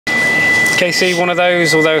Kasey, one of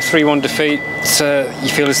those, although a 3-1 defeat, you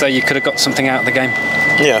feel as though you could have got something out of the game?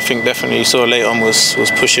 Yeah, I think definitely. You saw late on was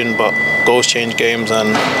pushing, but goals change games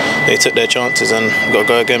and they took their chances, and we've got to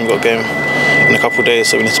go again. We've got a game in a couple of days,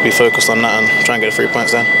 so we need to be focused on that and try and get the 3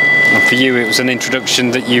 points then. And for you, it was an introduction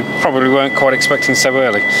that you probably weren't quite expecting so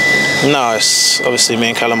early. No, it's obviously me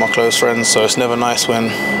and Callum are close friends, so it's never nice when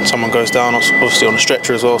someone goes down, obviously on a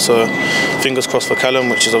stretcher as well. So fingers crossed for Callum,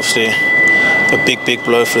 which is obviously a big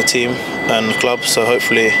blow for the team and the club. So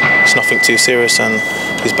hopefully it's nothing too serious and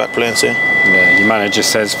he's back playing soon. Yeah, your manager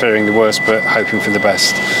says fearing the worst but hoping for the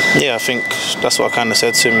best. Yeah, I think that's what I kind of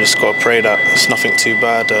said to him. You just got to pray that it's nothing too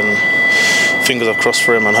bad, and fingers are crossed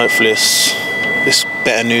for him, and hopefully it's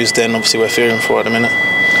better news than obviously we're fearing for at the minute.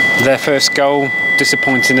 Their first goal,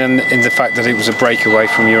 disappointing in the fact that it was a breakaway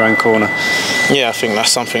from your own corner. Yeah, I think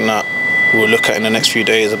that's something that we'll look at in the next few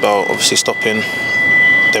days, about obviously stopping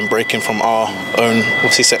them breaking from our own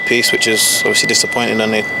obviously set piece, which is obviously disappointing,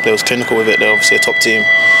 and they was clinical with it. They're obviously a top team,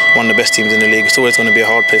 one of the best teams in the league. It's always going to be a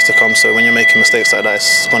hard place to come, so when you're making mistakes like that,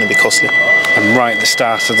 it's going to be costly. And right at the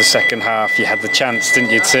start of the second half, you had the chance,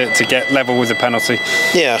 didn't you, to get level with the penalty?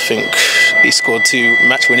 Yeah, I think he scored 2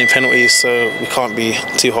 match-winning penalties, so we can't be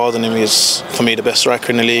too hard on him. He's, for me, the best striker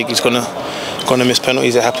in the league. He's gonna miss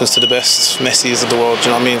penalties. It happens to the best Messis of the world, do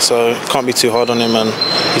you know what I mean? So can't be too hard on him, and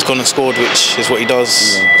he's gone and scored, which is what he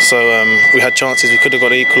does. Yeah. So we had chances. We could have got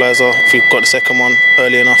the equaliser if we got the second one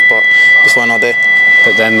early enough, but just weren't out there.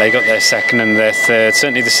 But then they got their second and their third.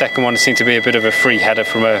 Certainly the second one seemed to be a bit of a free header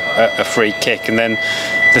from a free kick, and then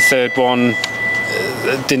the third one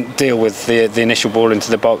didn't deal with the initial ball into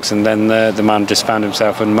the box, and then the man just found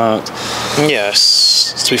himself unmarked.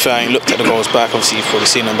 Yes, to be fair, he looked at the goals back. Obviously you've probably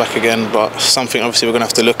seen them back again, but something obviously we're going to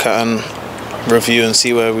have to look at and review and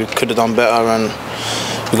see where we could have done better. And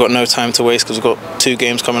we've got no time to waste because we've got 2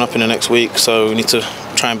 games coming up in the next week, so we need to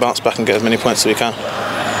try and bounce back and get as many points as we can.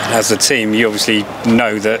 As a team, you obviously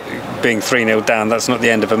know that being 3-0 down, that's not the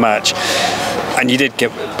end of a match, and you did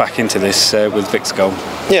get back into this with Vic's goal.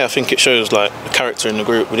 Yeah, I think it shows like the character in the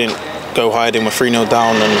group. We didn't go hiding, we're 3-0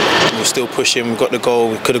 down and we're still pushing. We got the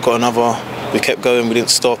goal, we could have got another. We kept going, we didn't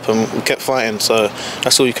stop, and we kept fighting. So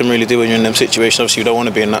that's all you can really do when you're in them situations. Obviously you don't want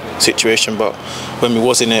to be in that situation, but when we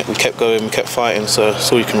was in it, we kept going, we kept fighting, so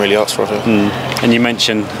that's all you can really ask for, I think. And you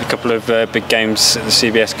mentioned a couple of big games at the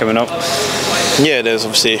CBS coming up. Yeah, there's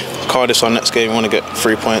obviously Cardiff's our next game. We want to get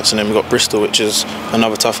 3 points, and then we've got Bristol, which is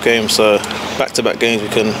another tough game. So back-to-back games, we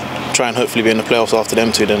can try and hopefully be in the playoffs after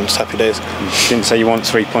them 2, then it's happy days. You didn't say you want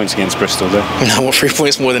 3 points against Bristol, though? No, I want 3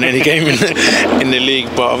 points more than any game in the league,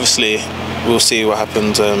 but obviously we'll see what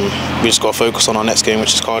happens. We just got to focus on our next game,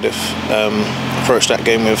 which is Cardiff. Approach that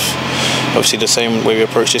game with obviously the same way we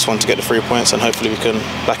approach this one, to get the 3 points, and hopefully we can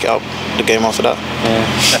back it up the game after that.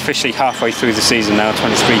 Yeah. Officially halfway through the season now,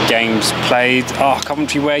 23 games played.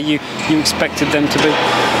 Coventry, where you expected them to be?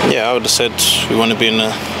 Yeah, I would have said we want to be in the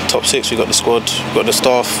top 6. We've got the squad, we've got the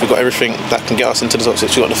staff, we've got everything that can get us into the top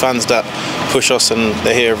 6. We've got the fans that push us, and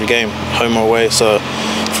they're here every game, home or away. So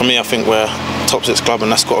for me, I think we're top 6 club,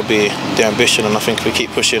 and that's got to be the ambition. And I think if we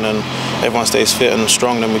keep pushing and everyone stays fit and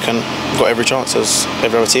strong, then we've got every chance as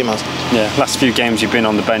every other team has. Yeah, last few games you've been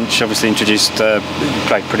on the bench, obviously introduced,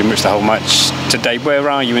 played pretty much the whole match today. Where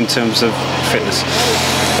are you in terms of fitness?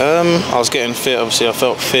 I was getting fit. Obviously I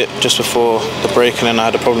felt fit just before the break, and then I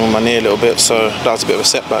had a problem with my knee a little bit, so that was a bit of a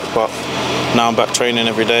setback. But now I'm back training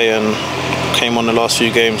every day, and came on the last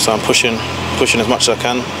few games, so I'm pushing as much as I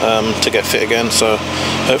can to get fit again. So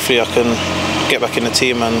hopefully I can get back in the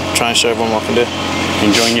team and try and show everyone what I can do.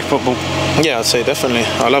 Enjoying your football? Yeah, I'd say definitely.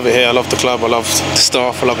 I love it here, I love the club, I love the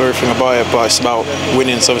staff, I love everything about it, but it's about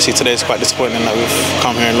winning. So obviously today's quite disappointing that we've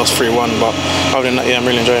come here and lost 3-1, but other than that, yeah, I'm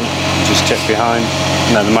really enjoying it. Just check behind.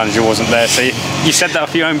 No, the manager wasn't there, so you said that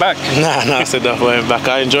off your own back? No, I said that off my own back.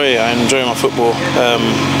 I enjoy it, I enjoy my football, I'm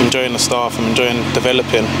enjoying the staff, I'm enjoying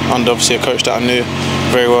developing under obviously a coach that I knew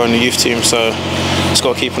very well in the youth team, so just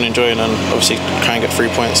got to keep on enjoying and obviously try and get 3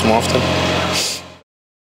 points more often.